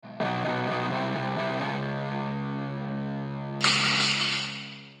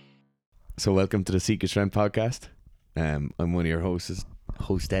So welcome to the Seek Your Strength podcast. I'm one of your hostesses,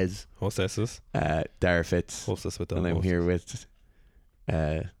 Dara Fitz, Hostess with and I'm here with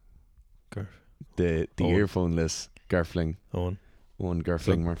the Owen. earphoneless Garfling, Owen.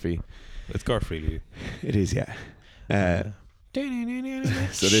 Garfling Murphy. It's Garf really. It is, yeah. So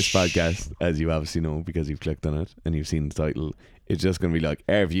this podcast, as you obviously know because you've clicked on it and you've seen the title, it's just going to be like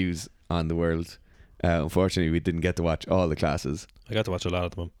our views on the world. Unfortunately, we didn't get to watch all the classes. I got to watch a lot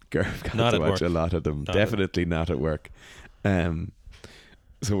of them. Garf got Not to at watch work. a lot of them. Definitely not at work. So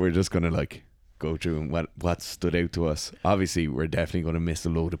we're just going to like go through what stood out to us. Obviously, we're definitely going to miss a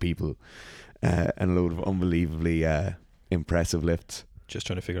load of people and a load of unbelievably impressive lifts. Just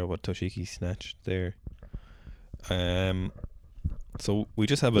trying to figure out what Toshiki snatched there. So we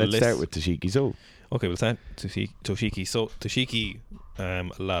just have a Let's list. start with Toshiki. So Okay, we'll start Toshiki. So Toshiki, a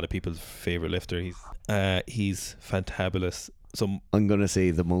lot of people's favorite lifter. He's fantabulous. So I'm going to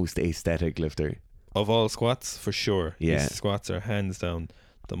say the most aesthetic lifter. of all squats, for sure. Yeah. His squats are hands down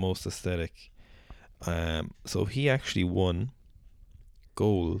the most aesthetic. So he actually won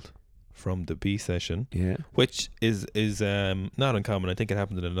gold from the B session, Yeah. which is not uncommon. I think it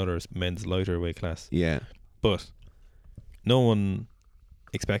happened in another men's lighter weight class, Yeah. but no one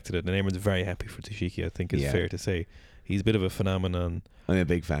expected it, and everyone's very happy for Toshiki. I think it's Yeah. fair to say he's a bit of a phenomenon. I'm a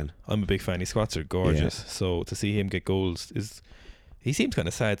big fan. I'm a big fan. His squats are gorgeous. So to see him get golds he seems kind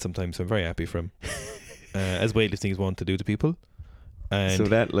of sad sometimes. So I'm very happy for him. As weightlifting is one to do to people. And So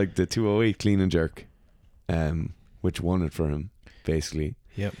that, like the 208 clean and jerk, which won it for him, basically,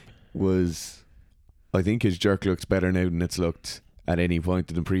 Yep. was, I think his jerk looks better now than it's looked at any point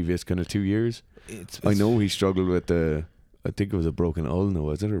in the previous kind of 2 years. I know he struggled with I think it was a broken ulna,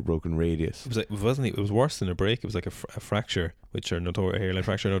 was it, or a broken radius? It was worse than a break. It was like a fracture, which are a hairline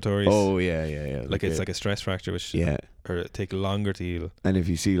fracture notorious. Oh yeah. Like it's like a stress fracture, which yeah. or take longer to heal. And if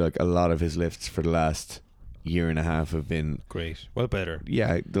you see, like, a lot of his lifts for the last year and a half have been, Great, well, better.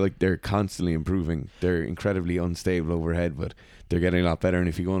 yeah, they're constantly improving. They're incredibly unstable overhead, but they're getting a lot better. And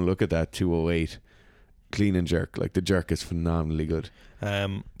if you go and look at that 208 clean and jerk, like, the jerk is phenomenally good.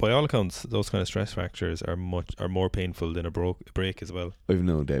 By all accounts, those kind of stress fractures are more painful than a break as well. I've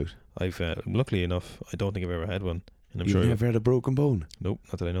no doubt. I've luckily enough, I don't think I've ever had one, and I'm You've sure never had a broken bone? nope,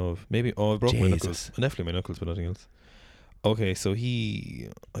 not that I know of. Maybe I've broken my Jesus. knuckles, definitely my knuckles, but nothing else. Okay, so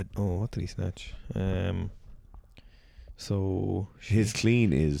what did he snatch? So His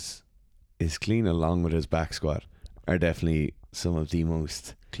clean is clean, along with his back squat, are definitely some of the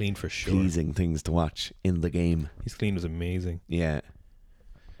most clean for sure. pleasing things to watch in the game. His clean was amazing. Yeah.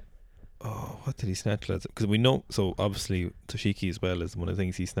 Oh, what did he snatch, lads? Because we know, so obviously Toshiki as well is one of the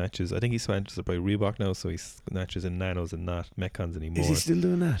things he snatches. I think he snatches it by Reebok now, so he snatches in nanos and not Metcons anymore. Is he still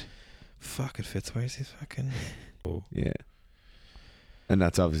doing that? Fuck, it fits. Where's his fucking... Oh. Yeah. And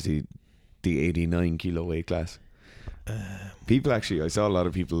that's obviously the 89 kilo weight class. People actually, I saw a lot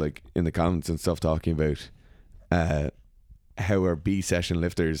of people like in the comments and stuff talking about how are B session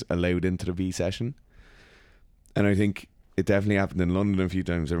lifters allowed into the B session. And I think it definitely happened in London a few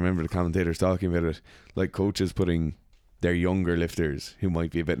times. I remember the commentators talking about it, like coaches putting their younger lifters who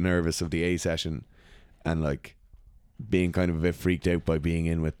might be a bit nervous of the A session and like being kind of a bit freaked out by being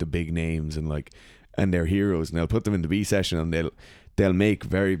in with the big names and like, and their heroes, and they'll put them in the B session and they'll make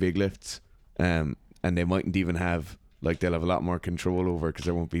very big lifts, and they mightn't even have, like, they'll have a lot more control over because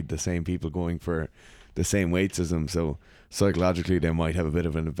there won't be the same people going for the same weights as them. So psychologically they might have a bit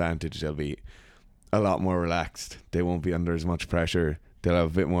of an advantage. They'll be a lot more relaxed. They won't be under as much pressure. They'll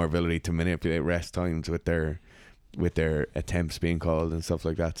have a bit more ability to manipulate rest times with their attempts being called and stuff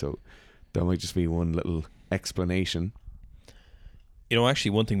like that. So that might just be one little explanation. You know,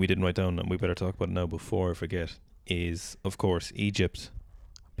 actually, one thing we didn't write down, and we better talk about it now before I forget, is, of course, Egypt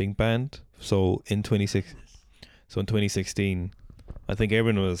being banned. So in 2016, I think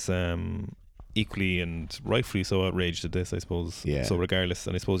everyone was equally and rightfully so outraged at this, I suppose. Yeah. So regardless,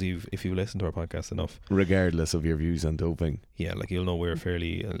 and I suppose if you listen to our podcast enough, Regardless of your views on doping. yeah, like you'll know we're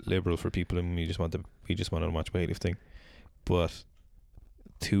fairly liberal for people, and we just want to watch weightlifting. But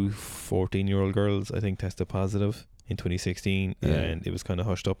 2 14-year-old girls, I think, tested positive in 2016, Yeah. and it was kind of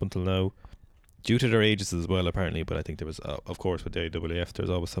hushed up until now, due to their ages as well, apparently. But I think there was, of course, with the IAAF, there's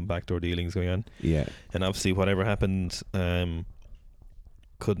always some backdoor dealings going on, Yeah. and obviously whatever happened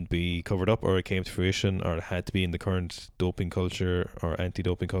couldn't be covered up, or it came to fruition, or it had to be in the current doping culture or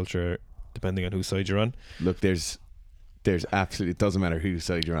anti-doping culture, depending on whose side you're on. Look, there's absolutely, it doesn't matter whose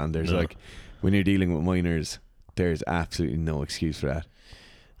side you're on. There's No. like, when you're dealing with minors, there's absolutely no excuse for that.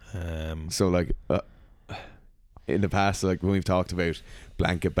 So like in the past, like when we've talked about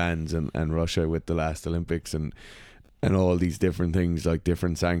blanket bans and Russia with the last Olympics and all these different things, like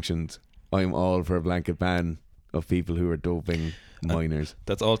different sanctions, I'm all for a blanket ban of people who are doping minors.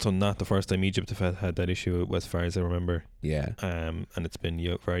 That's also not the first time Egypt have had that issue, as far as I remember. Yeah. And it's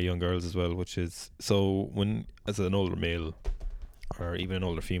been very young girls as well, which is so when as an older male or even an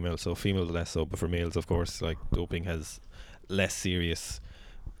older female, so females less so, but for males, of course, like doping has less serious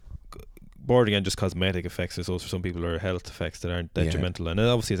bordering on just cosmetic effects. So for some people, are health effects that aren't detrimental. And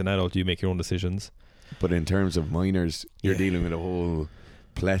obviously, as an adult, you make your own decisions. But in terms of minors, you're dealing with a whole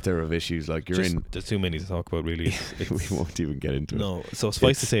plethora of issues. Like there's too many to talk about, really. We won't even get into it. No, so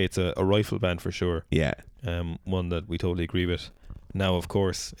suffice to say, it's a rifle ban for sure. Yeah. One that we totally agree with. Now, of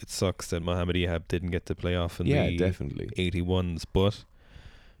course, it sucks that Mohamed Ehab didn't get to play off in the definitely 81s, but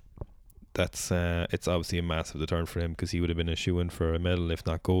that's it's obviously a massive deterrent for him, because he would have been a shoo-in for a medal, if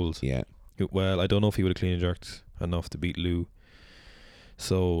not gold. Yeah. Well, I don't know if he would have clean and jerked enough to beat Lou.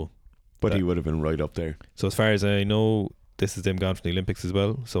 So, but he would have been right up there. So as far as I know, this is them gone from the Olympics as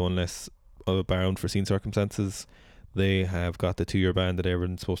well. So unless bar unforeseen circumstances, they have got the 2-year ban that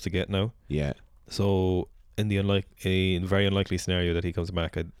everyone's supposed to get now. Yeah. So in the very unlikely scenario that he comes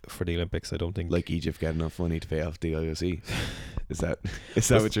back for the Olympics, I don't think like Egypt get enough money to pay off the IOC. Is that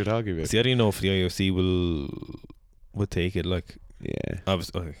what you're talking about? See, I don't know if the IOC would take it. Like, yeah,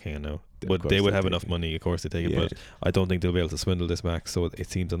 obviously, okay, no, but they would have enough money, of course, to take it. But I don't think they'll be able to swindle this back. So it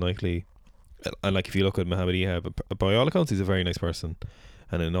seems unlikely. And like, if you look at Mohamed Ehab, by all accounts, he's a very nice person.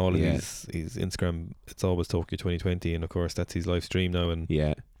 And in all of his Instagram, it's always Tokyo 2020, and of course that's his live stream now. And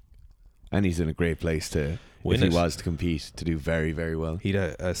and he's in a great place to, if he was to compete, to do very, very well. He'd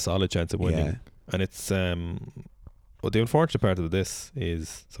a solid chance of winning. Yeah. And it's well, the unfortunate part of this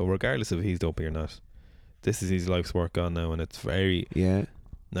is, so regardless if he's doping or not, this is his life's work gone now, and it's very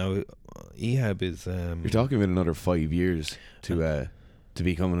now Ehab is you're talking about another 5 years to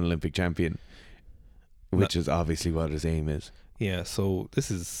become an Olympic champion, which is obviously what his aim is. Yeah, so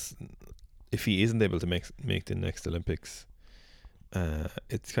this is, if he isn't able to make the next Olympics,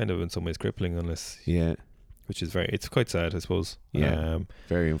 it's kind of in some ways crippling, unless which is it's quite sad, I suppose.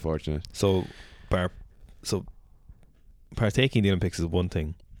 Very unfortunate. So partaking in the Olympics is one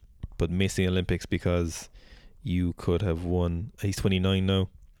thing, but missing Olympics because you could have won. He's 29 now,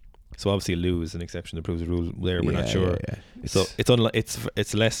 so obviously Lou is an exception that proves the rule there. We're not sure. So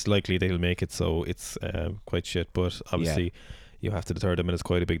it's less likely they'll make it, so it's quite shit. But obviously you have to deter them, and it's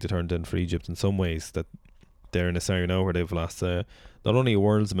quite a big deterrent then for Egypt in some ways, that they're in a scenario now where they've lost not only a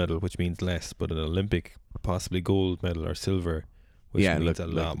world's medal, which means less, but an Olympic, possibly gold medal or silver, which means a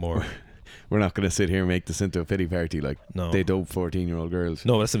lot more. We're not going to sit here and make this into a pity party. Like, they dope 14-year-old girls.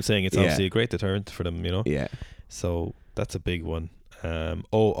 No, that's what I'm saying. It's obviously a great deterrent for them, you know. Yeah. So that's a big one.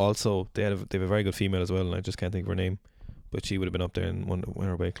 Also they have a very good female as well, and I just can't think of her name, but she would have been up there in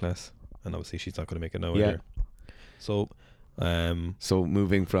her weight class, and obviously she's not going to make it now either. So, so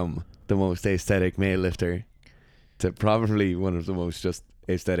moving from the most aesthetic male lifter to probably one of the most just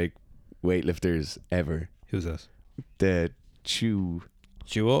aesthetic weightlifters ever. Who's that? The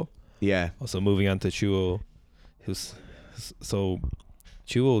Chuo. Yeah. Also moving on to Chuo,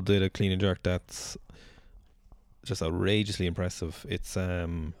 Chuo did a clean and jerk that's just outrageously impressive. It's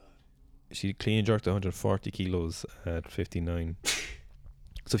she clean and jerked 140 kilos at 59.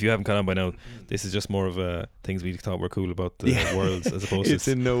 So if you haven't caught on by now, this is just more of things we thought were cool about the worlds, as opposed to it's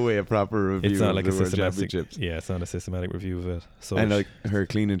in no way a proper review. It's not like of the a World Championships. Yeah, it's not a systematic review of it. So, and like her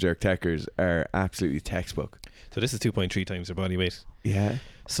clean and jerk techers are absolutely textbook. So this is 2.3 times her body weight. Yeah.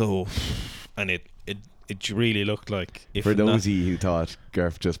 So, and it really looked like, if for those of you who thought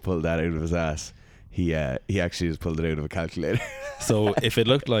Gerf just pulled that out of his ass, he actually just pulled it out of a calculator. So if it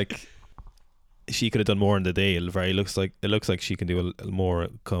looked like she could have done more in the day, it looks like she can do a more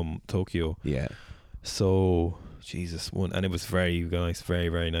come Tokyo. Yeah. So Jesus, and it was very nice, very,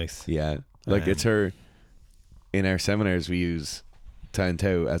 very nice. Yeah. Like it's her. In our seminars, we use Tan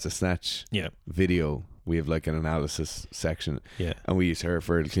Tao as a snatch video. We have like an analysis section. Yeah. And we use her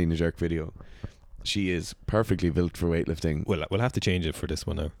for the clean and jerk video. She is perfectly built for weightlifting. Well, we'll have to change it for this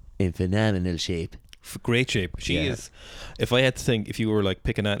one now. In phenomenal shape. Great shape. She is. If I had to think, if you were like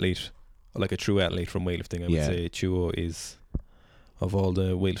pick an athlete, like a true athlete from weightlifting, I would say Chuo is, of all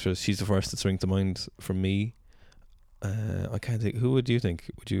the weightlifters, she's the first that springs to mind from me. I can't think. Who would you think?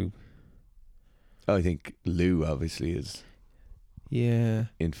 Would you? I think Lou obviously is. Yeah.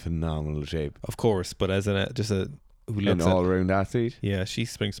 In phenomenal shape. Of course, but as an all-round athlete. Yeah, she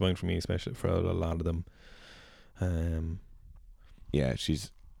springs to mind for me, especially for a lot of them. Yeah,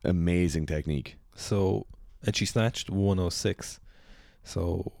 she's amazing technique. So, and she snatched 106.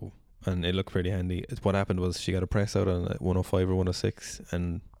 So, and it looked pretty handy. What happened was she got a press out on 105 or 106,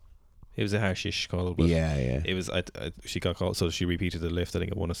 and It was a harshish call, but yeah. it was. She got called, so she repeated the lift. I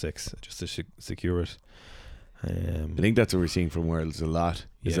think at 106 just to secure it. I think that's what we're seeing from Worlds a lot.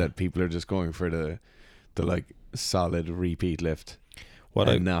 Is Yeah. that people are just going for the like solid repeat lift, What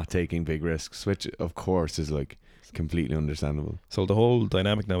and not taking big risks, which of course is like completely understandable. So the whole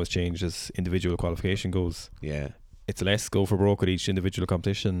dynamic now has changed as individual qualification goes. Yeah, It's less go for broke at each individual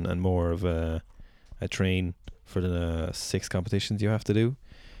competition and more of a train for the 6 competitions you have to do.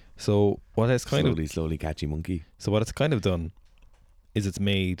 So what it's kind slowly catchy monkey. So what it's kind of done is it's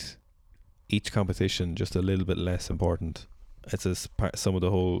made each competition just a little bit less important. It's some of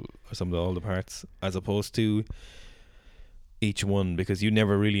all the parts, as opposed to each one, because you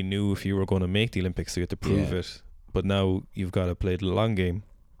never really knew if you were going to make the Olympics, so you had to prove it. But now you've got to play the long game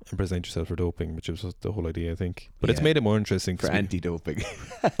and present yourself for doping, which was the whole idea, I think. But it's made it more interesting for anti-doping.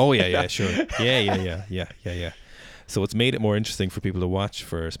 Oh yeah, sure, yeah. So it's made it more interesting for people to watch,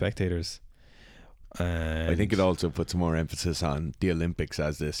 for spectators. I think it also puts more emphasis on the Olympics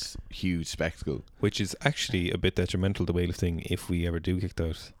as this huge spectacle, which is actually a bit detrimental to weightlifting if we ever do kicked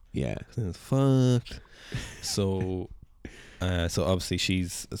out. Yeah, it's fucked. So obviously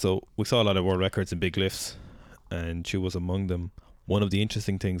so we saw a lot of world records in big lifts, and she was among them. One of the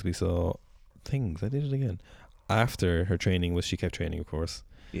interesting things we saw, I did it again, after her training was she kept training, of course.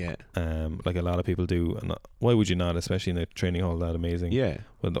 Yeah. Like a lot of people do. And why would you not, especially in a training hall that amazing? Yeah.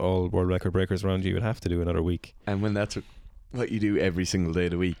 With all world record breakers around you would have to do another week. And when that's what you do every single day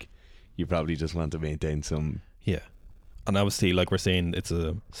of the week, you probably just want to maintain some. Yeah. And obviously, like we're saying, it's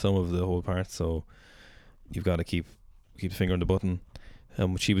a sum of the whole part, so you've got to keep the finger on the button.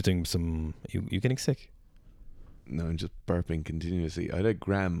 She was doing some. You getting sick? No, I'm just burping continuously. I had a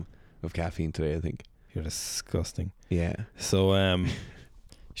gram of caffeine today, I think. You're disgusting. Yeah. So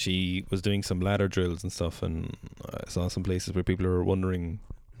she was doing some ladder drills and stuff, and I saw some places where people are wondering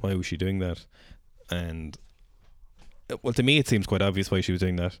why was she doing that. And well, to me it seems quite obvious why she was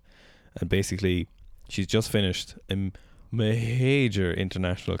doing that. And basically she's just finished a major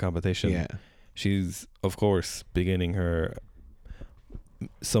international competition. Yeah. She's of course beginning her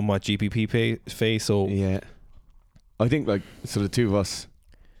somewhat GPP phase. So yeah, I think so the two of us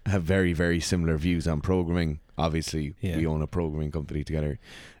have very, very similar views on programming. Obviously, we own a programming company together.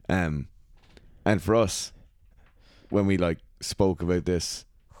 And for us, when we spoke about this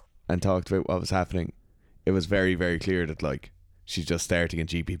and talked about what was happening, it was very, very clear that she's just starting a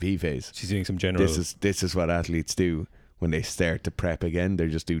GPP phase. She's doing some general. This is what athletes do when they start to prep again. They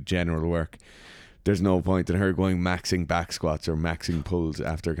just do general work. There's no point in her going maxing back squats or maxing pulls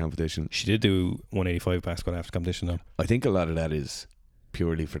after a competition. She did do 185 back squat after competition though. I think a lot of that is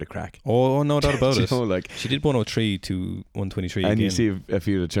purely for the crack. Oh, no doubt about it. Know, she did 103 to 123 and again. you see a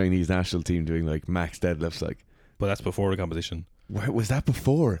few of the Chinese national team doing max deadlifts. But that's before the competition. Where was that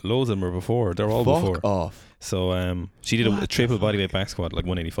before? Loads of them were before. They're all Fuck before. Off. So she did a triple bodyweight back squat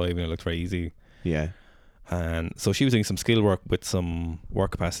 185, and it looked very easy. Yeah. And so she was doing some skill work with some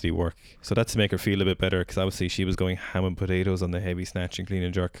work capacity work. So that's to make her feel a bit better, because obviously she was going ham and potatoes on the heavy snatch and clean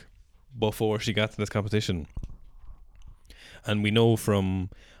and jerk before she got to this competition. And we know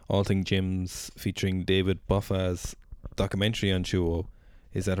from All Thing Gyms featuring David Buffa's documentary on Chuo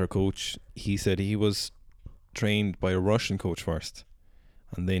is that her coach, he said he was trained by a Russian coach first,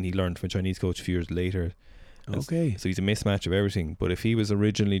 and then he learned from a Chinese coach a few years later. Okay. So he's a mismatch of everything. But if he was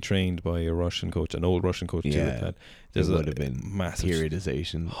originally trained by a Russian coach, an old Russian coach, there's would have been massive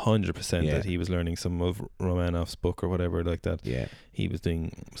periodization. 100% that he was learning some of Romanov's book or whatever like that. Yeah. He was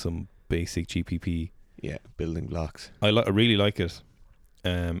doing some basic GPP. Yeah, building blocks. I really like it.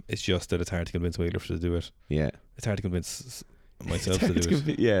 It's just that it's hard to convince weightlifters to do it. Yeah. It's hard to convince myself to do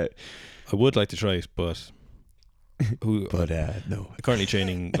it. Yeah. I would like to try it, but no. Currently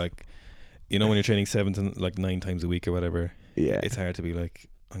training when you're training 7 to 9 times a week or whatever. Yeah. It's hard to be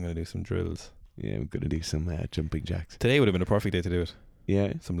I'm gonna do some drills. Yeah, I'm gonna do some jumping jacks. Today would have been a perfect day to do it.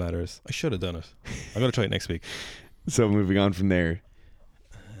 Yeah. Some ladders. I should have done it. I'm gonna try it next week. So moving on from there.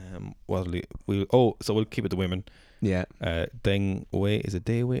 We'll keep it to women. Yeah. Deng Wei, is it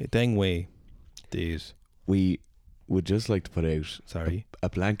Deng Wei? Deng Wei did. We would just like to put out a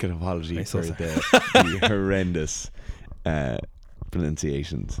blanket apology for the horrendous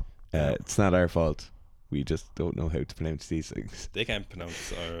pronunciations. It's not our fault. We just don't know how to pronounce these things. They can't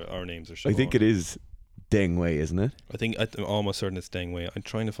pronounce our names or so. I think it is Deng Wei, isn't it? I'm almost certain it's Deng Wei. I'm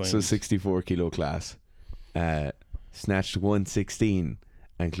trying to find. So 64 kilo class, snatched 116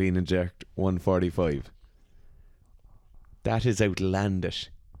 and clean and jerked 145. That is outlandish.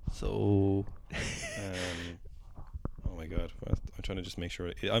 So, oh my god! I'm trying to just make sure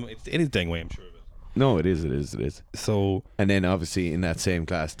it is Deng Wei. I'm sure of it. No, it is. So, and then obviously in that same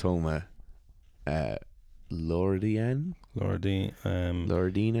class, Toma, Lordina.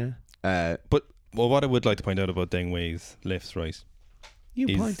 But what I would like to point out about Deng Wei's lifts, right?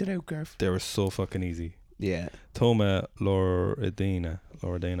 You pointed out, Garth. They were so fucking easy. Yeah. Toma Lordina.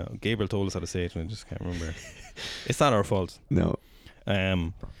 Gabriel told us how to say it, and I just can't remember. It's not our fault. No.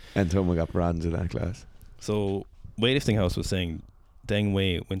 And Toma got bronze in that class. So Weightlifting House was saying Deng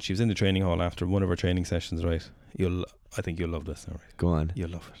Wei, when she was in the training hall after one of her training sessions, right? I think you'll love this. All right. Go on.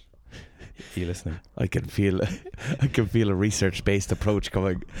 You'll love it. Are you listening? I can feel a research-based approach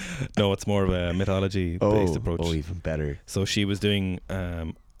coming. No, it's more of a mythology-based approach. Oh, even better. So she was doing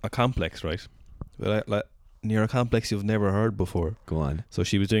a complex, right? Like near a complex you've never heard before. Go on. So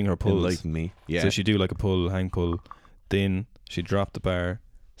she was doing her pulls. Enlighten me. Yeah. So she'd do like a pull, hang pull, then she'd drop the bar,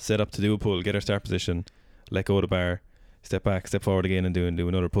 set up to do a pull, get her start position, let go of the bar, step back, step forward again, and do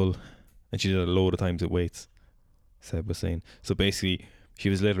another pull. And she did it a load of times with weights, Seb was saying. So basically, she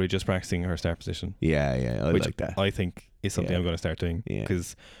was literally just practicing her start position. Yeah, I which like that. I think is something I'm going to start doing. Yeah.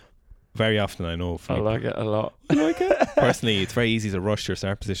 Because very often I know... I like it a lot. You like it? Personally, it's very easy to rush your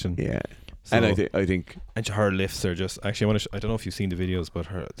start position. Yeah. So, and I think... And her lifts are just... Actually, I don't know if you've seen the videos, but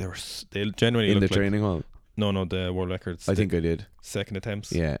they generally in look the training hall? No, the world records. I think I did. Second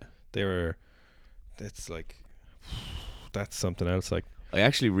attempts. Yeah. They were... It's like... That's something else. Like, I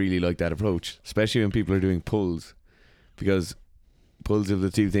actually really like that approach, especially when people are doing pulls, because pulls are the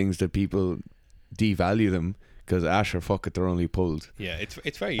two things that people devalue them, because fuck it, they're only pulls. Yeah, it's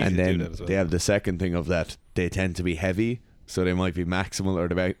very easy and to then do that as well. They have the second thing of that, they tend to be heavy, so they might be maximal, or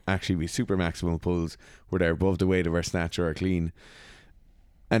they might actually be super maximal pulls where they're above the weight of our snatch or our clean,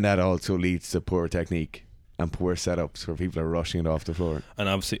 and that also leads to poor technique and poor setups where people are rushing it off the floor. And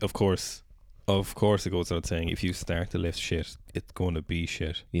obviously, of course it goes without saying, if you start to lift shit, it's going to be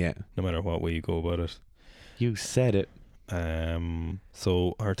shit. Yeah. No matter what way you go about it. You said it.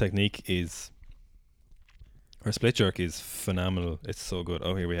 So her technique is... Her split jerk is phenomenal. It's so good.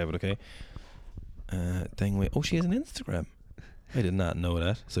 Oh, here we have it, okay. Deng Wei. Oh, she has an Instagram. I did not know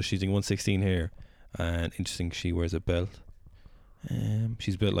that. So she's doing 116 here. And interesting, she wears a belt.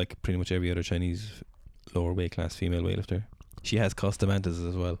 She's built like pretty much every other Chinese lower weight class female weightlifter. She has custom antas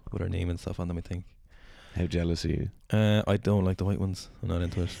as well with her name and stuff on them, I think. How jealous are you? I don't like the white ones. I'm not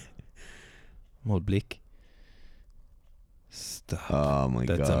into it. I'm all bleak. Stop. Oh my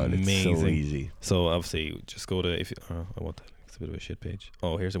That's god, amazing. it's so easy. So obviously, just go to I want that. It's a bit of a shit page.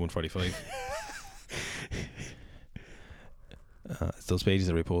 Oh, here's a 145. It's those pages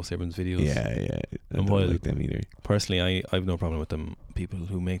that repost everyone's videos. Yeah. I don't like them either. Personally, I have no problem with them. People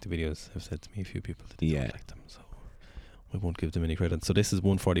who make the videos have said to me, a few people, that they don't like them, so I won't give them any credit. So this is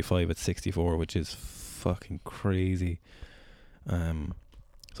 145 at 64, which is fucking crazy.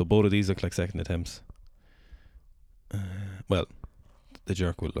 So both of these look like second attempts. Well, the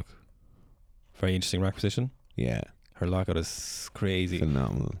jerk will look very interesting rack position. Yeah. Her lockout is crazy.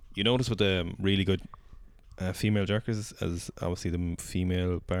 Phenomenal. You notice with the really good female jerkers, as obviously the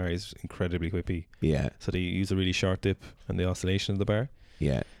female bar is incredibly whippy. Yeah. So they use a really short dip and the oscillation of the bar.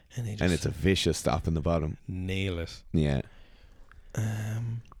 Yeah. And they just And it's a vicious stop in the bottom. nail it. Yeah.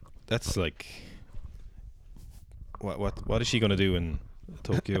 That's like what is she gonna do in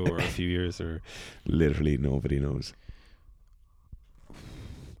Tokyo or a few years? Or Literally nobody knows.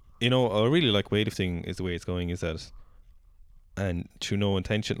 I really like weightlifting is the way it's going, is that, and through no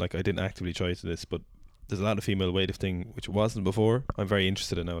intention, like I didn't actively try to this, but there's a lot of female weightlifting which wasn't before. I'm very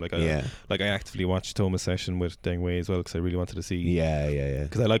interested in now. Like I actively watched Thomas' session with Deng Wei as well, because I really wanted to see. Yeah.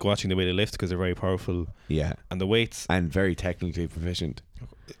 Because I like watching the way they lift, because they're very powerful. Yeah. And the weights, And very technically proficient.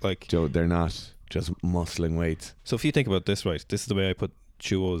 like, Joe, they're not just muscling weights. so if you think about this, right, this is the way I put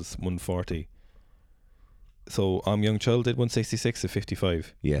Chuo's 140. So Young Chul did 166 at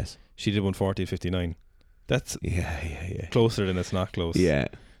 55. Yes. She did 140 at 59. That's Yeah. closer than it's not close. Yeah.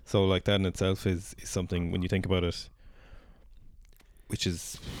 So like that in itself is something, when you think about it, which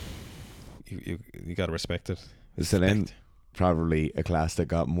is you gotta respect it. So then probably a class that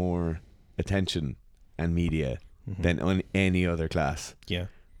got more attention and media than on any other class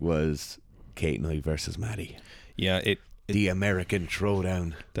was Kate Knight versus Maddie. Yeah, the American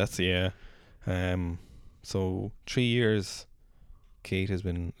Throwdown. That's so 3 years Kate has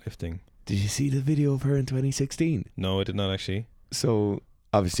been lifting. Did you see the video of her in 2016? No, I did not actually. So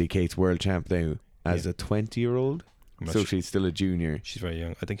obviously Kate's world champ now as a 20-year-old. So she's still a junior. She's very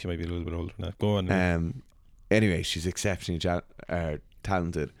young. I think she might be a little bit older than that. Go on. Anyway, she's exceptionally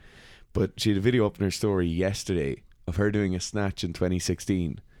talented. But she had a video up in her story yesterday of her doing a snatch in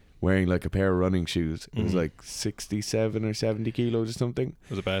 2016 wearing like a pair of running shoes. It was like 67 or 70 kilos or something.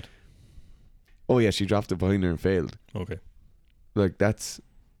 Was it bad? Oh yeah, she dropped it behind her and failed. Okay. Like that's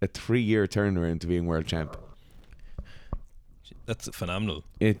a 3-year turnaround to being world champ. That's phenomenal.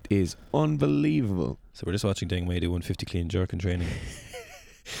 It is unbelievable. So we're just watching Deng Wei do 150 clean jerk in training.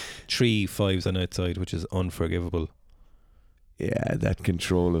 3 5s on outside, which is unforgivable. Yeah, that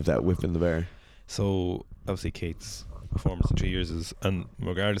control of that whip in the bar. So obviously Kate's performance in 3 years is, and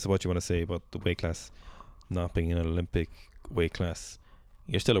regardless of what you want to say about the weight class not being an Olympic weight class,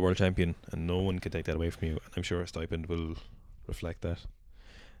 you're still a world champion, and no one can take that away from you. And I'm sure a stipend will reflect that.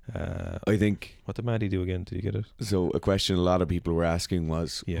 I think. What did Maddie do again? Did you get it? So a question a lot of people were asking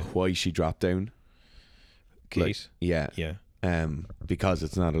was why she dropped down. Kate? Like, yeah. Because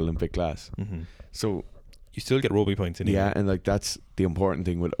it's not Olympic class. Mm-hmm. So you still get Roby points anyway. Yeah, and like that's the important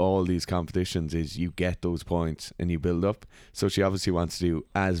thing with all these competitions is you get those points and you build up. So she obviously wants to do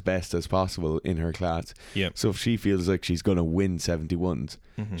as best as possible in her class. Yeah. So if she feels like she's going to win 71s,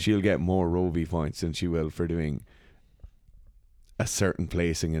 she'll get more Roby points than she will for doing a certain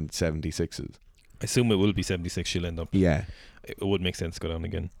placing in 76s. I assume it will be 76 she'll end up. Yeah. It would make sense to go down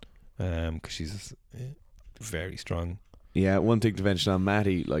again. Because she's very strong. Yeah, one thing to mention on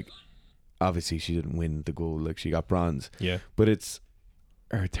Maddie, like obviously she didn't win the gold, like she got bronze. Yeah. But it's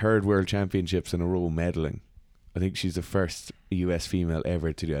her 3rd world championships in a row medaling. I think she's the first US female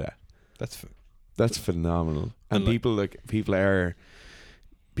ever to do that. That's phenomenal. And like, people are,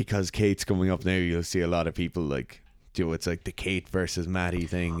 because Kate's coming up now, you'll see a lot of people like, Joe, it's like the Kate versus Maddie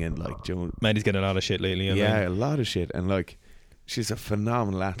thing, and like Joe, Maddie's getting a lot of shit lately. Yeah, a lot of shit, and like she's a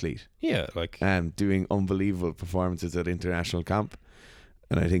phenomenal athlete. Yeah, like doing unbelievable performances at international camp,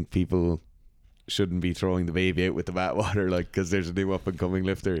 and I think people shouldn't be throwing the baby out with the bathwater, like, because there's a new up and coming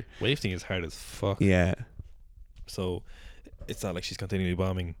lifter. Weightlifting is hard as fuck. Yeah. So it's not like she's continually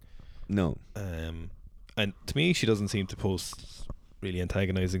bombing. No. And to me, she doesn't seem to post really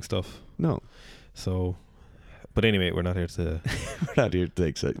antagonizing stuff. No. So. But anyway, we're not here to we're not here to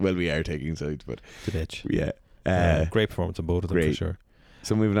take sides. Well, we are taking sides, but to bitch. Yeah. Great performance on both of them, for sure.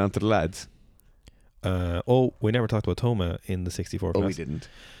 So moving on to the lads. We never talked about Toma in the 64 class. We didn't.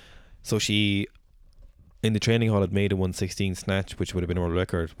 So she, in the training hall, had made a 116 snatch, which would have been a world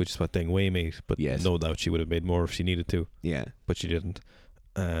record, which is what Deng Wei made. But no doubt she would have made more if she needed to. Yeah. But she didn't.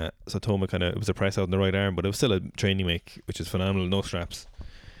 So Toma it was a press out in the right arm, but it was still a training make, which is phenomenal, no straps.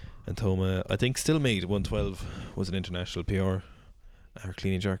 And Toma, I think, still made 112, was an international PR. Her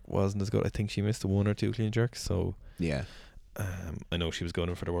clean and jerk wasn't as good. I think she missed 1 or 2 clean jerks. So yeah, I know she was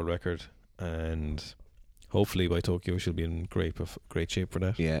going for the world record, and hopefully by Tokyo she'll be in great shape for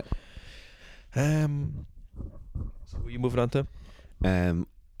that. Yeah. So who are you moving on to?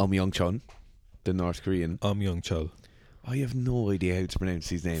 Young-chun, the North Korean. Young-chul. I have no idea how to pronounce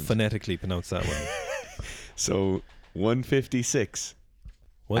his name. Phonetically pronounce that one. So 156.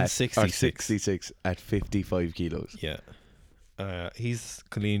 166 at 55 kilos. Yeah. He's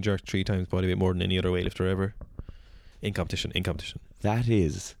clean jerked 3 times body weight more than any other weightlifter ever in competition. That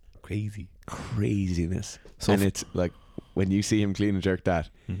is craziness. So and it's like when you see him clean and jerk that,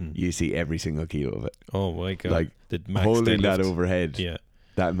 you see every single kilo of it. Oh my god. Like the max holding deadlift. that overhead. Yeah.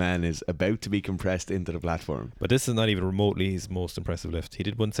 That man is about to be compressed into the platform. But this is not even remotely his most impressive lift. He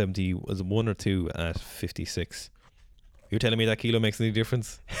did 170, was it 1 or 2 at 56. You're telling me that kilo makes any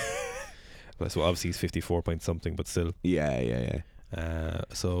difference? Well, so obviously he's 54 point something, but still. Yeah.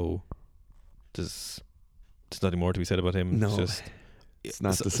 So there's nothing more to be said about him. No, it's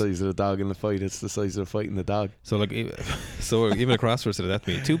not the size of the dog in the fight. It's the size of the fight in the dog. So like, so even a CrossFitter said that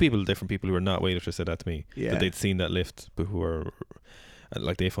to me. 2 different people who are not weightlifters said that to me. Yeah. That they'd seen that lift, but who are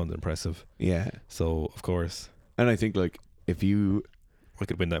like they found it impressive. Yeah. So of course. And I think like if you, I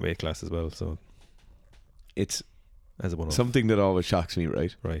could win that weight class as well. So it's as a one-off. Something that always shocks me,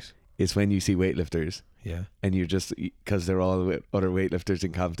 right, is when you see weightlifters, and you're just, because they're all with other weightlifters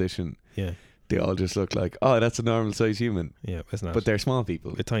in competition, they all just look like, oh, that's a normal size human. Yeah, it's not. But they're small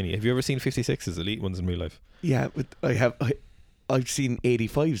people. They're tiny. Have you ever seen 56s, elite ones in real life? Yeah, but I've seen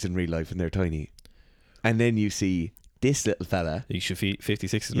 85s in real life and they're tiny. And then you see this little fella. You should feed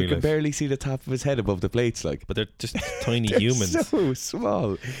 56s in real life. You can barely see the top of his head above the plates, like. But they're just tiny they're humans. So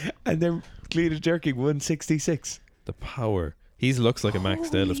small. And they're clean and jerking 166. The power. He looks like a max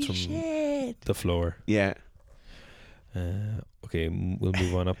deadlift from the floor. Yeah. Okay, we'll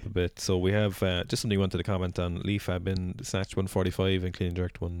move on up a bit. So we have just something you wanted to comment on. Lee Fabin snatched 145 and clean and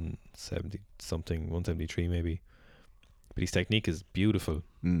jerked 170 something, 173 maybe. But his technique is beautiful.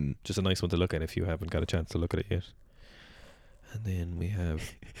 Just a nice one to look at if you haven't got a chance to look at it yet. And then we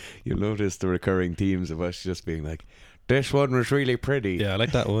have you'll notice the recurring themes of us just being like, this one was really pretty. Yeah, I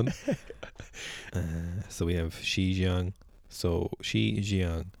like that one. So we have Shi Jiang. So Shi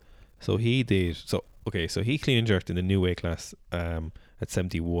Jiang So he did. So he clean and jerked in the new weight class at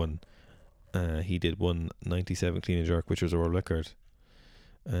 71. He did 197 clean and jerk, which was a world record.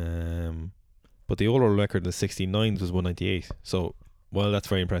 But the old world record in the 69s was 198. So, well, that's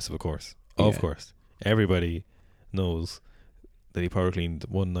very impressive, of course. Of course. Everybody knows that he power cleaned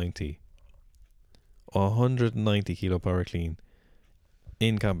 190. 190 kilo power clean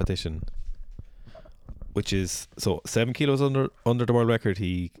in competition, which is 7 kilos under the world record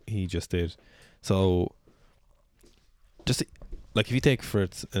he just did. So just like if you take for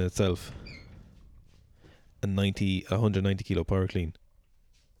it in itself a 190 kilo power clean,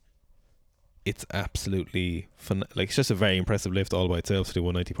 it's absolutely like it's just a very impressive lift all by itself to do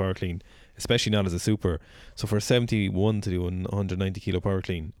 190 power clean, especially not as a super. So for 71 to do 190 kilo power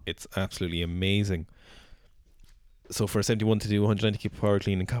clean, it's absolutely amazing. So for 71 to do 190 kilo power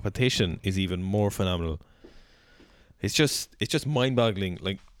clean in competition is even more phenomenal. It's just mind-boggling.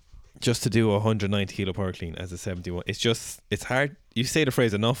 Like, just to do 190 kilo power clean as a 71, it's hard. You say the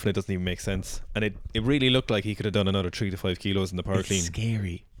phrase enough and it doesn't even make sense. And it really looked like he could have done another 3 to 5 kilos in the power clean. It's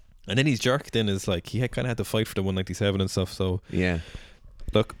scary. And then he's jerked in is like he kind of had to fight for the 197 and stuff. So yeah,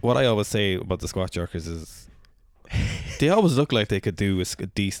 look, what I always say about the squat jerkers is they always look like they could do a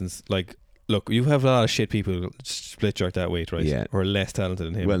decent, like, look, you have a lot of shit people split jerk that weight, right? Yeah. Or less talented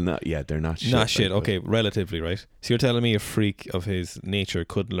than him. Well, they're not shit. Not shit, okay, relatively, right? So you're telling me a freak of his nature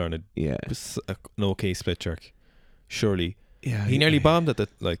couldn't learn an okay split jerk? Surely. Yeah. He nearly bombed at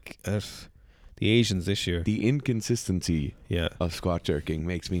the Asians this year. The inconsistency of squat jerking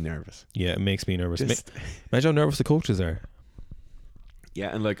makes me nervous. Yeah, it makes me nervous. Imagine how nervous the coaches are.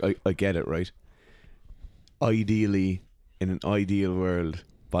 Yeah, and like I get it, right? Ideally, in an ideal world,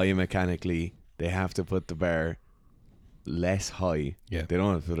 biomechanically, they have to put the bar less high. Yeah. They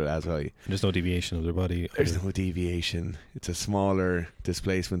don't have to put it as high. There's no deviation of their body. There's no deviation. It's a smaller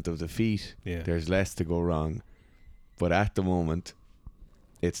displacement of the feet. Yeah. There's less to go wrong. But at the moment,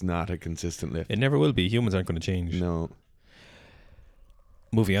 it's not a consistent lift. It never will be. Humans aren't going to change. No.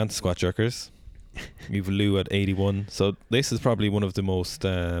 Moving on to squat jerkers. We've Lou at 81. So this is probably one of the most...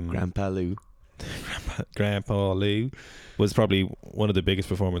 Grandpa Lou. Grandpa Lou was probably one of the biggest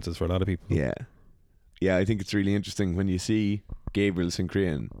performances for a lot of people. Yeah. Yeah, I think it's really interesting when you see Gabriel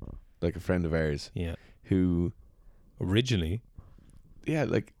Sincrean, like a friend of ours. Yeah. Who... Originally... Yeah,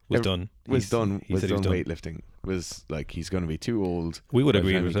 like... Was done weightlifting. Was like, he's going to be too old. We would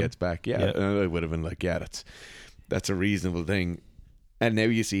agree with him. He gets back. Yeah. And I would have been like, yeah, that's a reasonable thing. And now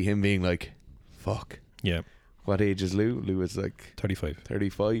you see him being like, fuck. Yeah. What age is Lou? Lou is like 35.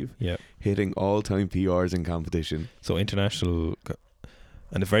 35. Yeah. Hitting all-time PRs in competition. So international,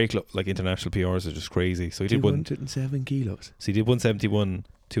 and the very international PRs are just crazy. So he did 107 kilos. So he did 171,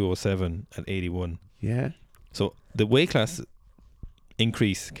 207, and 81. Yeah. So the weight class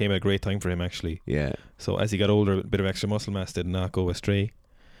increase came at a great time for him, actually. Yeah. So as he got older, a bit of extra muscle mass did not go astray,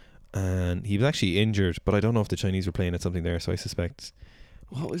 and he was actually injured. But I don't know if the Chinese were playing at something there. So I suspect.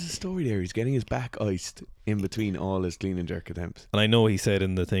 What was the story there? He's getting his back iced in between all his clean and jerk attempts. And I know he said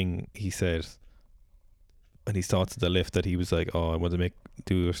in the thing, and his thoughts of the lift, that he was like, oh, I want to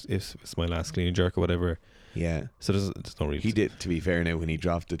do it if it's my last clean and jerk or whatever. Yeah. So there's no reason. He did, to be fair now, when he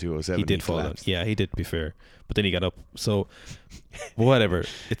dropped the 207, he did fall down. Yeah, he did, to be fair. But then he got up. So, whatever.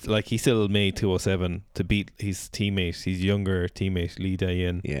 It's like he still made 207 to beat his younger teammate, Lee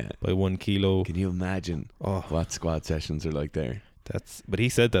Dae-in, by 1 kilo. Can you imagine what squat sessions are like there? But he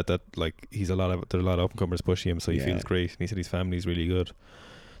said that like there's a lot of up-and-comers pushing him, so he feels great. And he said his family's really good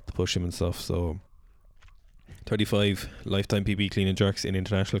to push him and stuff. So 35 lifetime PB clean and jerks in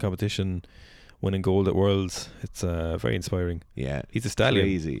international competition, winning gold at Worlds. It's very inspiring. Yeah, he's a stallion.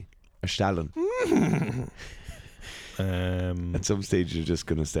 Crazy, a stallion. At some stage, you're just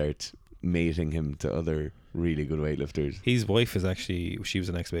gonna start mating him to other really good weightlifters. His wife is she was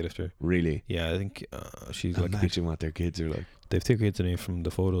an ex-weightlifter. Really? Yeah, I think she's imagine what their kids are like. They've 2 kids in here from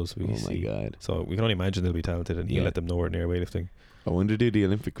the photos we see. Oh my god! So we can only imagine they'll be talented, and he'll let them nowhere near weightlifting. I wonder, do the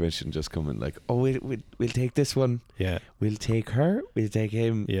Olympic Commission just come in like, oh, we'll take this one. Yeah. We'll take her. We'll take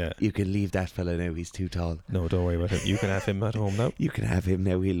him. Yeah. You can leave that fella now. He's too tall. No, don't worry about him. You can have him at home now. You can have him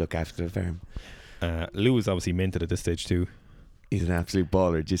now. He'll look after the farm. Lou is obviously minted at this stage too. He's an absolute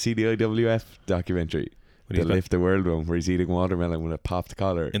baller. Do you see the IWF documentary? The Lift the World one, where he's eating watermelon with a popped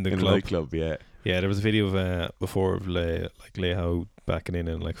collar in the nightclub. Yeah. Yeah, there was a video of before of Leho backing in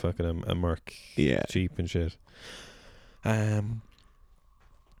and like fucking a Merc cheap and shit.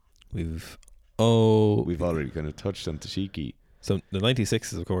 We've already kind of touched on Tashiki. So the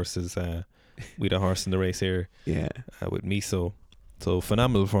 96s, of course, is we had a horse in the race here. Yeah. With Miso. So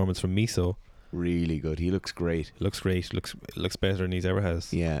phenomenal performance from Miso. Really good. He looks great. Looks great. Looks better than he's ever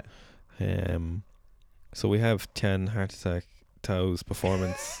has. Yeah. So we have Tian Heart Attack Tao's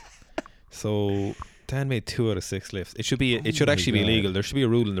performance. So Tian made 2 out of 6 lifts. It should actually be illegal. There should be a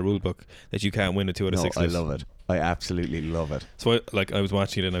rule in the rule book that you can't win a 2 out of 6 lifts. I love it. I absolutely love it. So I was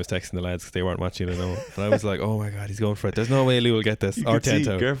watching it and I was texting the lads because they weren't watching it. And I was like, oh my god, he's going for it. There's no way Lou will get this. Or Tian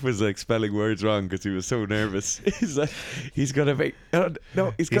Tao. Gerf was like spelling words wrong because he was so nervous. He's like, he's gonna make. Oh,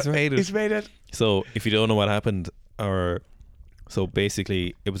 no, he's made it. He's made it. So if you don't know what happened, so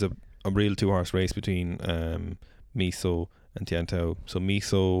basically it was a real 2-horse race between Miso and Tian Tao. So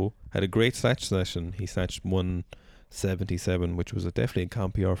Miso had a great snatch session. He snatched 177, which was definitely a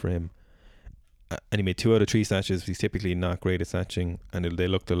comp PR for him. And he made 2 out of 3 snatches. He's typically not great at snatching, and they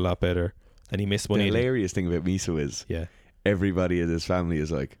looked a lot better. And he missed 180. The hilarious thing about Miso is, everybody in his family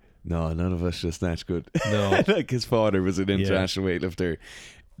is like, no, none of us just snatch good. No, like his father was an international weightlifter.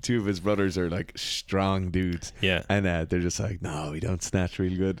 2 of his brothers are like strong dudes. Yeah, and they're just like, no, we don't snatch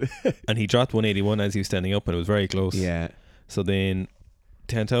real good. And he dropped 181 as he was standing up, and it was very close. Yeah. So then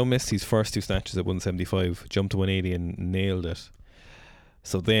Tian Tao missed his first 2 snatches at 175, jumped to 180 and nailed it.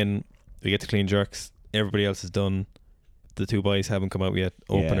 So then we get to clean jerks. Everybody else is done. The 2 boys haven't come out yet.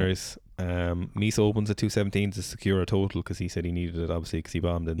 Openers. Miso opens at 217 to secure a total because he said he needed it, obviously, because he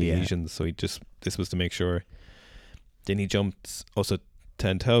bombed in the Asians. So this was to make sure. Then he jumped. Also,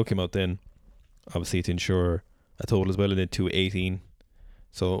 Tian Tao came out then, obviously, to ensure a total as well, and then 218.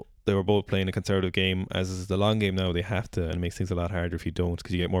 So they were both playing a conservative game. As is the long game now, they have to, and it makes things a lot harder if you don't,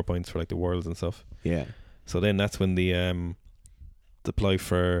 because you get more points for like the worlds and stuff. Yeah. So then that's when the ply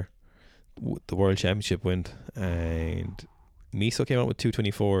for the World Championship went, and Miso came out with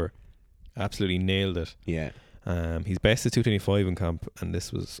 224, absolutely nailed it. Yeah. His best is 225 in comp, and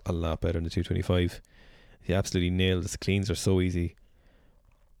this was a lot better than the 225. He absolutely nailed it. The cleans are so easy.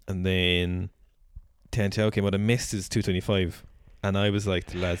 And then Tian Tao came out and missed his 225, and I was like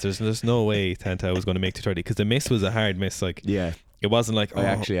to the lads, there's no way Tian Tao was going to make 230, because the miss was a hard miss. Like, yeah, it wasn't like, I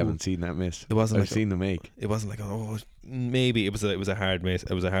actually haven't seen that miss. It wasn't. I've seen the make. It wasn't like, maybe it was a hard miss.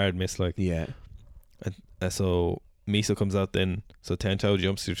 It was a hard miss, like. Yeah. And so Miso comes out then. So Tian Tao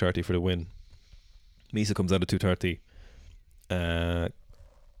jumps to 230 for the win. Miso comes out at 230.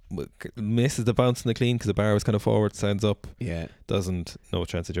 Misses the bounce in the clean because the bar was kind of forward, stands up. Yeah. No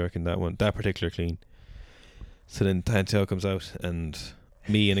chance of jerking that one. That particular clean. So then Tian Tao comes out, and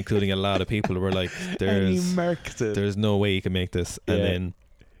me and including a lot of people were like, there's no way he can make this. And then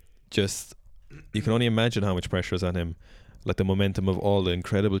just, you can only imagine how much pressure is on him. Like the momentum of all the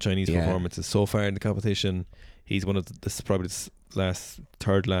incredible Chinese performances so far in the competition. He's one of this is probably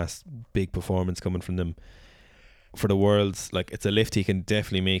third last big performance coming from them for the worlds. Like, it's a lift he can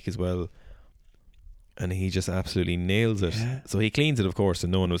definitely make as well, and he just absolutely nails it. So he cleans it, of course,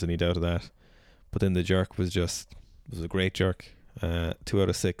 and no one was any doubt of that. But then the jerk was a great jerk. 2 out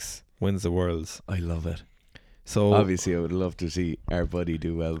of 6 wins the worlds. I love it. So obviously I would love to see our buddy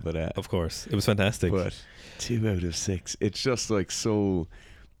do well, but of course it was fantastic. But 2 out of 6, it's just like so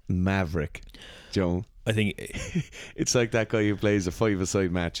maverick, Joe. I think it's like that guy who plays a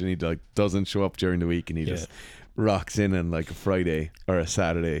 5-a-side match and he like doesn't show up during the week, and he just rocks in on like a Friday or a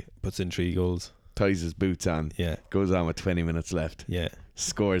Saturday, puts in 3 goals, ties his boots on, goes on with 20 minutes left,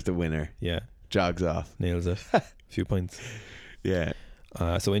 scores the winner, jogs off, nails it. Few points. So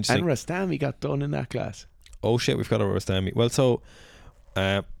interesting. And Rastami got done in that class. Oh shit, we forgot about Rastami. Well, so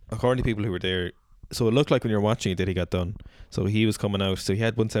according to people who were there, so it looked like when you were watching it that he got done. So he was coming out, so he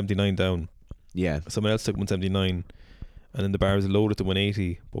had 179 down. Yeah. Someone else took 179, and then the bar was loaded to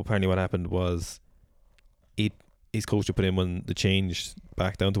 180. But apparently what happened was his coach had put in the change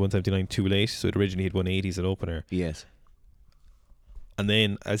back down to 179 too late. So it originally had 180 as an opener. Yes. And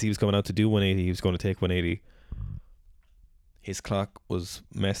then as he was coming out to do 180, he was going to take 180. His clock was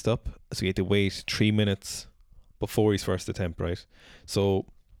messed up, so he had to wait 3 minutes before his first attempt, right? So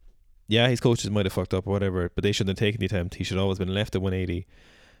yeah, his coaches might have fucked up or whatever, but they shouldn't have taken the attempt. He should have always been left at 180.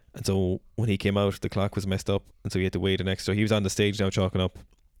 And so when he came out, the clock was messed up, and so he had to wait an extra. He was on the stage now chalking up,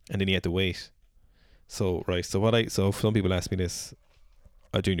 and then he had to wait. So so some people ask me this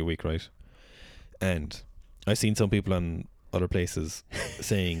during the week, right? And I've seen some people on other places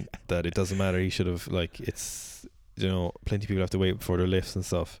saying that it doesn't matter. He should have, like, it's, you know, plenty of people have to wait for their lifts and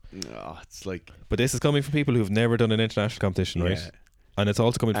stuff. Oh, it's like, but this is coming from people who've never done an international competition, right? And it's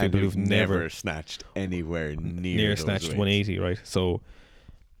also coming from people who've never snatched anywhere near snatched 180, right? So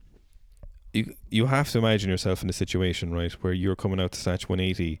you have to imagine yourself in a situation, right, where you're coming out to snatch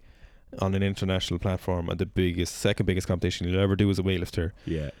 180 on an international platform at the second biggest competition you'll ever do as a weightlifter.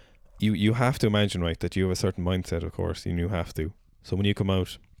 Yeah. You have to imagine, right, that you have a certain mindset, of course, and you have to. So when you come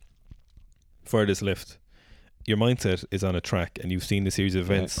out for this lift, your mindset is on a track, and you've seen the series of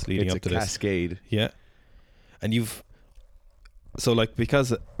events leading it's up to a this. cascade. Yeah, and so like,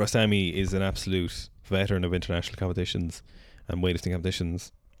 because Rastami is an absolute veteran of international competitions and weightlifting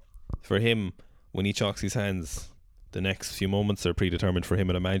competitions, for him, when he chalks his hands, the next few moments are predetermined for him.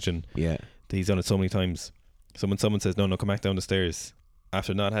 And imagine Yeah. that he's done it so many times. So when someone says, no, come back down the stairs,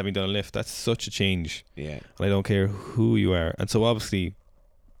 after not having done a lift, that's such a change. Yeah. And I don't care who you are. And so obviously,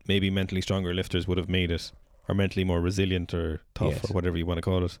 maybe mentally stronger lifters would have made it, or mentally more resilient or tough, Yes. or whatever you want to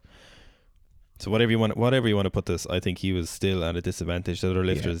call it. So whatever you want to put this, I think he was still at a disadvantage that other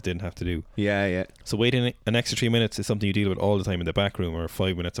lifters didn't have to do. Yeah, yeah. So waiting an extra 3 minutes is something you deal with all the time in the back room, or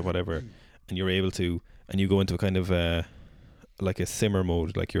 5 minutes or whatever, and you're able to, and you go into a kind of like a simmer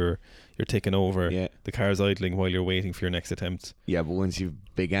mode, like you're taking over. Yeah. The car's idling while you're waiting for your next attempt. Yeah, but once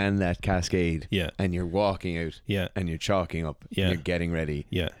you've began that cascade, Yeah. and you're walking out, Yeah. and you're chalking up, Yeah. and you're getting ready,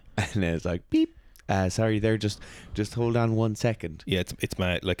 Yeah. and then it's like beep. Sorry, there. Just hold on 1 second. Yeah, it's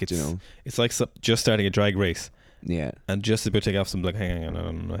mad. Like it's You know? it's like just starting a drag race, Yeah. and just about to take off some, like hang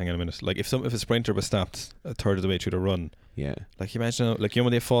on a minute. Like if a sprinter was stopped a third of the way through the run, Yeah. like you imagine how, like, you know,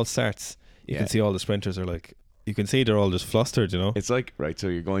 when they have false starts, you Yeah. can see all the sprinters are like, you can see they're all just flustered, you know. It's like, right, so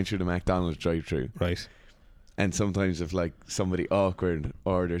you're going through the McDonald's drive-through, Right. and sometimes if like somebody awkward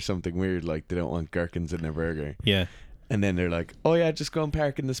or there's something weird, like they don't want gherkins in their burger, Yeah. and then they're like, oh yeah, just go and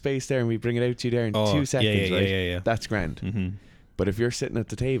park in the space there and we bring it out to you there in 2 seconds, yeah, right? yeah. That's grand. Mm-hmm. But if you're sitting at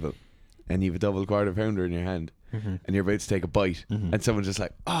the table and you have a double quarter pounder in your hand Mm-hmm. and you're about to take a bite, Mhm. and someone's just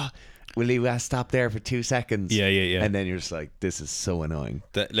like, will you stop there for 2 seconds? Yeah. And then you're just like, this is so annoying.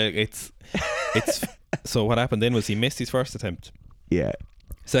 That, like, it's so what happened then was he missed his first attempt. Yeah.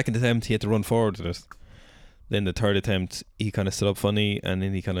 Second attempt, he had to run forward with it. Then the third attempt, he kind of stood up funny, and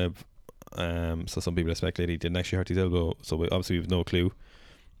then he kind of so some people have speculated he didn't actually hurt his elbow, so obviously we have no clue.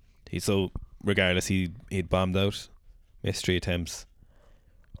 Regardless, he'd bombed out, missed 3 attempts.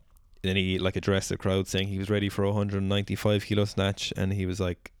 Then he like addressed the crowd saying he was ready for a 195 kilo snatch, and he was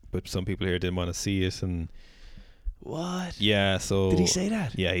like, but some people here didn't want to see it. And What? yeah, so Did he say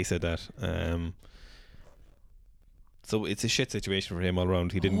that? Yeah, he said that. So it's a shit situation for him all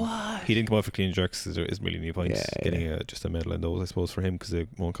around. He didn't come out for clean jerks. Is really new points. Yeah, Getting just a medal in those, I suppose, for him, because it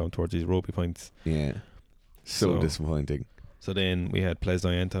won't count towards his ropey points. Yeah. So So- disappointing. So then we had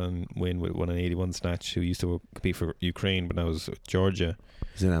Plesnoy Anton win with 181 snatch, who used to compete for Ukraine, but now is with Georgia.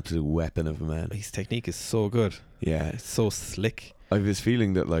 He's an absolute weapon of a man. His technique is so good. Yeah. It's so slick. I have this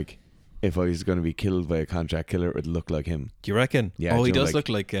feeling that like if I was going to be killed by a contract killer, it would look like him. Do you reckon? Yeah, Oh, do he you know, does like, look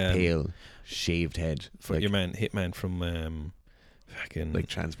like Pale, shaved head, for like, your man Hitman from fucking like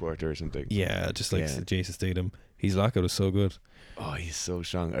Transporter or something. yeah, just like Yeah. Jason Statham. His lockout is so good. Oh, he's so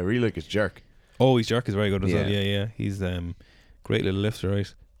strong. I really like his jerk. Oh, his jerk is very good as well. Yeah. Yeah. He's great little lifter,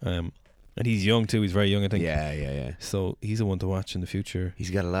 right? And he's young too. He's very young, I think. Yeah. So he's the one to watch in the future. He's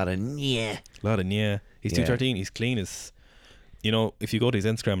got a lot of A lot of He's Yeah. 213. He's clean as, you know. If you go to his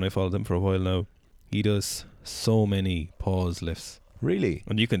Instagram, and I followed him for a while now, he does so many pause lifts, Really?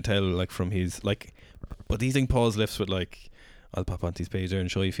 and you can tell like from his like. But he's doing pause lifts with like, I'll pop onto his page there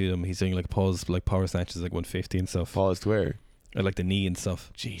and show you a few of them. He's doing like pause, like power snatches, like 150 and stuff, Paused where? or like the knee and stuff.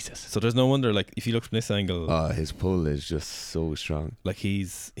 Jesus. So there's no wonder, like, if you look from this angle, His pull is just so strong. like he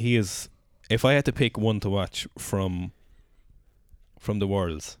is. If I had to pick one to watch from the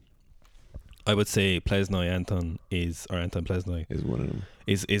Worlds, I would say Plesnoy Anton Plesnoy Is one of them.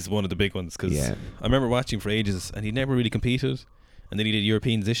 is one of the big ones, because Yeah. I remember watching for ages and he never really competed, and then he did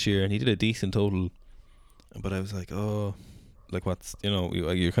Europeans this year and he did a decent total, but I was like, oh, like what's, you know,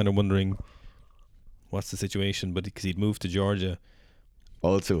 you're kind of wondering what's the situation, but because he'd moved to Georgia,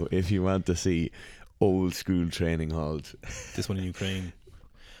 Also, if you want to see old school training halls, this one in Ukraine.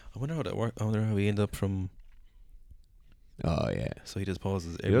 I wonder how that worked. I wonder how he ended up from. oh yeah, So he does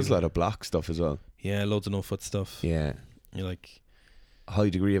pauses. he does a lot of block stuff as well. Yeah, loads of no foot stuff. Yeah, You're like, high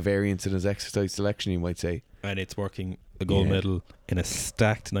degree of variance in his exercise selection, you might say. and it's working a gold Yeah. medal in a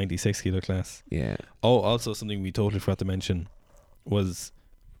stacked 96 kilo class. Yeah, Oh, also something we totally forgot to mention was,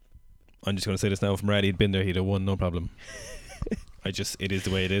 I'm just going to say this now, if Murad had been there, he'd have won, no problem. It is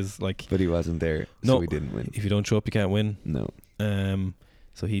the way it is. Like, but he wasn't there, No. so he didn't win. if you don't show up, you can't win. No.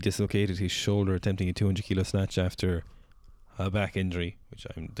 So he dislocated his shoulder attempting a 200 kilo snatch after a back injury, which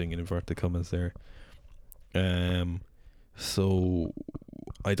I'm doing in inverted commas there. So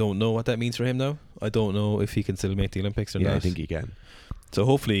I don't know what that means for him now. I don't know if he can still make the Olympics or Yeah, not. I think he can. So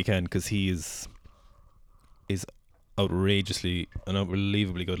hopefully he can, because he is outrageously, an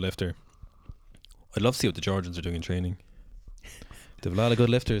unbelievably good lifter. I'd love to see what the Georgians are doing in training. They have a lot of good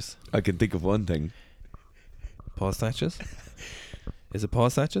lifters. I can think of one thing. Pause snatches? Is it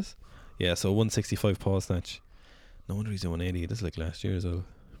pause snatches? Yeah, so 165 pause snatch. No wonder he's doing 180. This is like last year as well.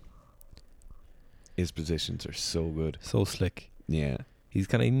 His positions are so good. So slick. Yeah. He's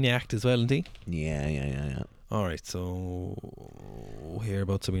kind of knacked as well, isn't he? Yeah. Alright, so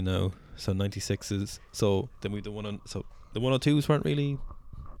hereabouts are we now? So 96s. So then we the one on. So the 102s weren't really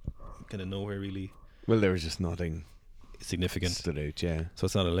kind of nowhere really Well, there was just nothing significant. stood out. Yeah. So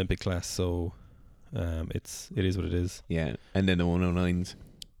it's not Olympic class. So it is what it is. Yeah. And then the 109s.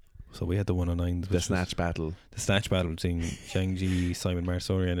 So we had the 109s. The snatch battle. The snatch battle between Zhang Ji, Simon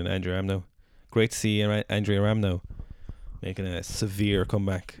Marsorian, and Andrea Ramno. Great to see Andrea Ramno making a severe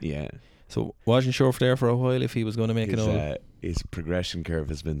comeback. Yeah. So wasn't sure there for a while if he was going to make it all. His progression curve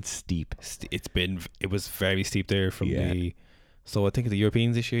has been steep. It was very steep there from Yeah. the. So I think at the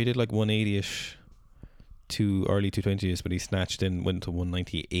Europeans this year he did like 180ish to early 220s, but he snatched in, went to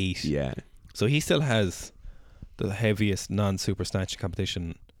 198. Yeah. So he still has the heaviest non-super snatch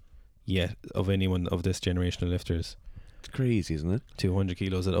competition yet of anyone of this generation of lifters. It's crazy, isn't it? 200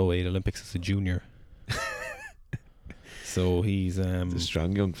 kilos at 08 Olympics as a junior. So he's It's a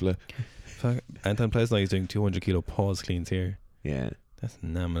strong young fella. Anton Plesnoy is doing 200 kilo pause cleans here. Yeah. That's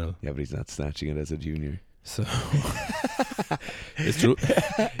nominal. Yeah, but he's not snatching it as a junior. So it's true.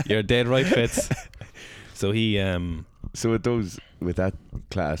 You're dead right, Fitz. So he So with that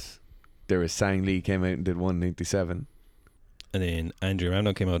class, there was Sang Lee came out and did 197, and then Andrew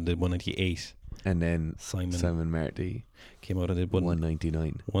Ramno came out and did 198. and then Simon Marty came out and did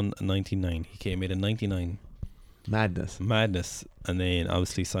 199. 199. He came in at 99. Madness. And then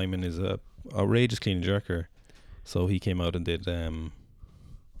obviously Simon is a outrageous clean and jerker, so he came out and did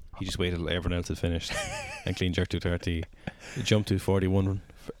he just waited till everyone else had finished and clean jerked 230. He jumped to 41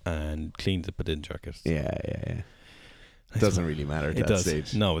 and cleaned it but didn't jerk it. Yeah. It doesn't really matter at that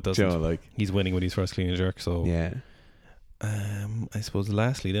stage. No, it doesn't. You know, like, he's winning with his first clean and jerk. So yeah. I suppose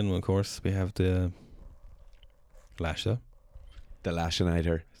lastly then of course we have the Lasha. The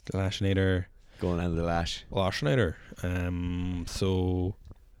Lashinator. The Lashinator. Going on the lash. Lashinator. So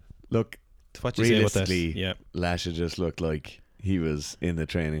look, what you say about that? realistically, Yeah. Lasha just looked like he was in the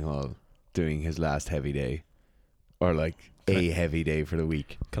training hall doing his last heavy day, or like a heavy day for the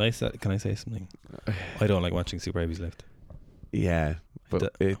week. Can I say something? I don't like watching super heavies lift. Yeah,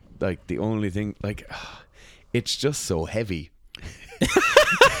 but it like the only thing like it's just so heavy.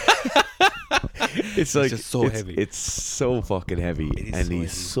 It's like just so heavy. It's so fucking heavy, and so he's heavy.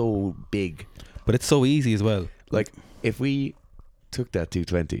 so big. But it's so easy as well. Like if we took that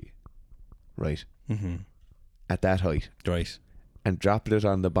 220, right, at that height, Right. and dropped it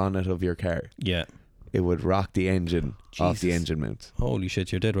on the bonnet of your car, Yeah. it would rock the engine off the Jesus. engine mount. Holy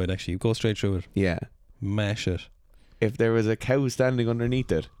shit, you're dead right actually. You go straight through it. Yeah. Mash it. If there was a cow standing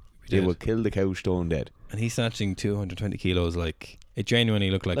underneath it, it would kill the cow stone dead. And he's snatching 220 kilos like it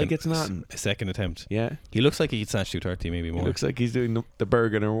genuinely looked like Like it's nothing. a second attempt. Yeah. He looks like he could snatch 230 maybe It more. looks like he's doing the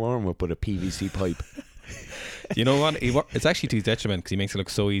Bergener warm up with a PVC pipe You know what? It's actually to his detriment because he makes it look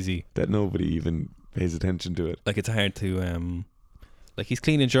so easy. that nobody even pays attention to it. Like it's hard to like he's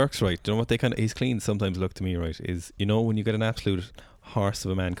clean and jerks, right? Do you know what they he's clean sometimes look to me, right? Is when you get an absolute horse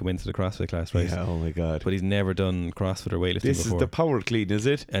of a man come into the CrossFit class, right? Yeah, oh my god. But he's never done CrossFit or weightlifting This before. is the power clean, is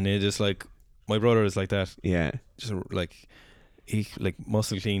it? And it just like my brother is like that. Yeah. Just like he like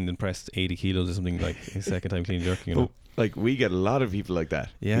muscle cleaned and pressed 80 kilos or something like his second time clean jerking. But, like we get a lot of people like that.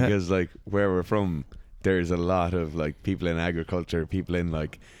 Yeah. Because like where we're from, there's a lot of like people in agriculture, people in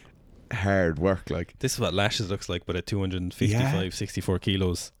like hard work. Like this is what Lashes looks like, but at 255, 64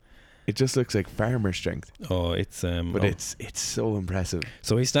 kilos. it just looks like farmer strength. Oh, it's But it's so impressive.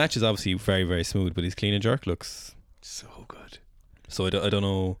 so his snatch is obviously very very smooth, but his clean and jerk looks So good. so. I don't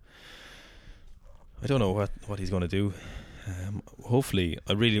know. I don't know what he's going to do. Hopefully,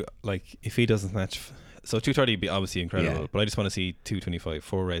 I really like if he doesn't snatch. So 230 would be obviously incredible, Yeah. but I just want to see 225,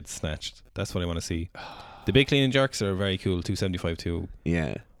 4 reds snatched. That's what I want to see. The big clean and jerks are very cool, 275 too.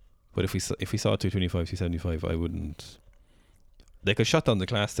 Yeah. But if we saw 225, 275, I wouldn't. They could shut down the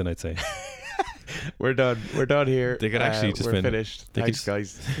class then, I'd say. We're done here. They could actually just we're finished. they could Thanks,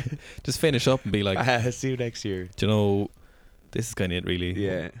 guys. Just finish up and be like, See you next year. do you know, this is kind of it really.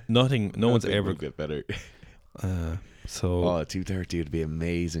 Yeah. No one's Nothing ever. will get better. So 230 would be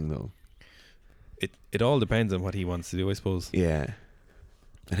amazing though. it all depends on what he wants to do, I suppose. Yeah.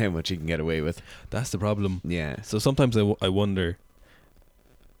 And how much he can get away with. That's the problem. Yeah. So sometimes I wonder.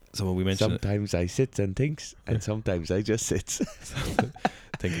 So when we mentioned Sometimes I sits and thinks, and sometimes I just sits.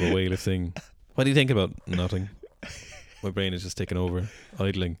 think about weightlifting. What do you think about nothing? My brain is just taking over,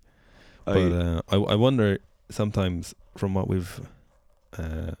 idling. But I wonder sometimes from what we've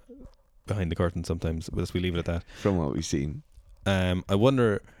behind the curtain. Sometimes, but we leave it at that. From what we've seen, I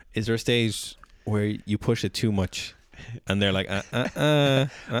wonder, is there a stage where you push it too much and they're like,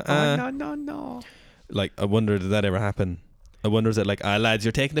 no. Like, I wonder, did that ever happen? I wonder, is it like, lads,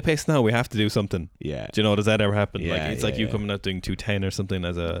 you're taking the piss now, we have to do something. Yeah. Do you know, does that ever happen? Yeah, like, it's like you coming out doing 210 or something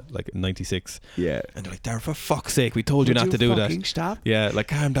as a, like, 96. Yeah. And they're like, Darren, for fuck's sake, we told you not to do that. Stop? Yeah, like,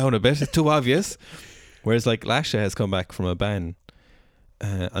 calm down a bit, it's too obvious. Whereas, like, Lasha has come back from a ban.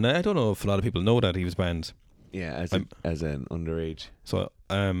 And I don't know if a lot of people know that he was banned. Yeah, as an underage. So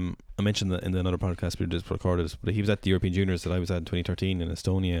I mentioned that in another podcast we just recorded, but he was at the European Juniors that I was at in 2013 in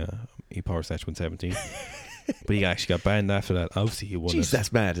Estonia. He power snatched 117. But he actually got banned after that. Obviously he won. Jeez,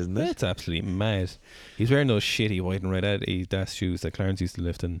 that's mad, isn't it? That's absolutely mad. He's wearing those shitty white and red Adidas shoes that Clarence used to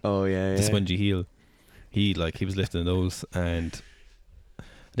lift in. Oh yeah, the spongy heel. He was lifting those, and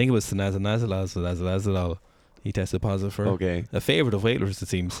I think it was Sinazolazolol. He tested positive for. Okay. A favourite of weightlifers, it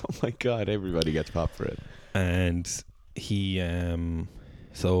seems. Oh my god, everybody gets popped for it. And he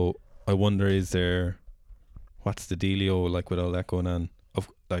so I wonder, what's the dealio like with all that going on? Of,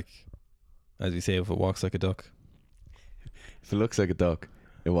 like, as you say, if it walks like a duck. If it looks like a duck,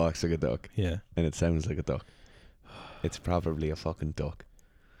 it walks like a duck. Yeah. And it sounds like a duck. It's probably a fucking duck.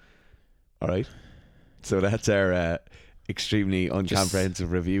 Alright? So that's our extremely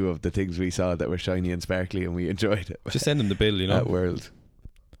uncomprehensive review of the things we saw that were shiny and sparkly and we enjoyed it. Just send them the bill, you know. That world.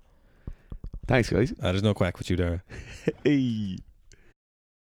 Thanks, guys. There's no quack with you, Dara. Hey.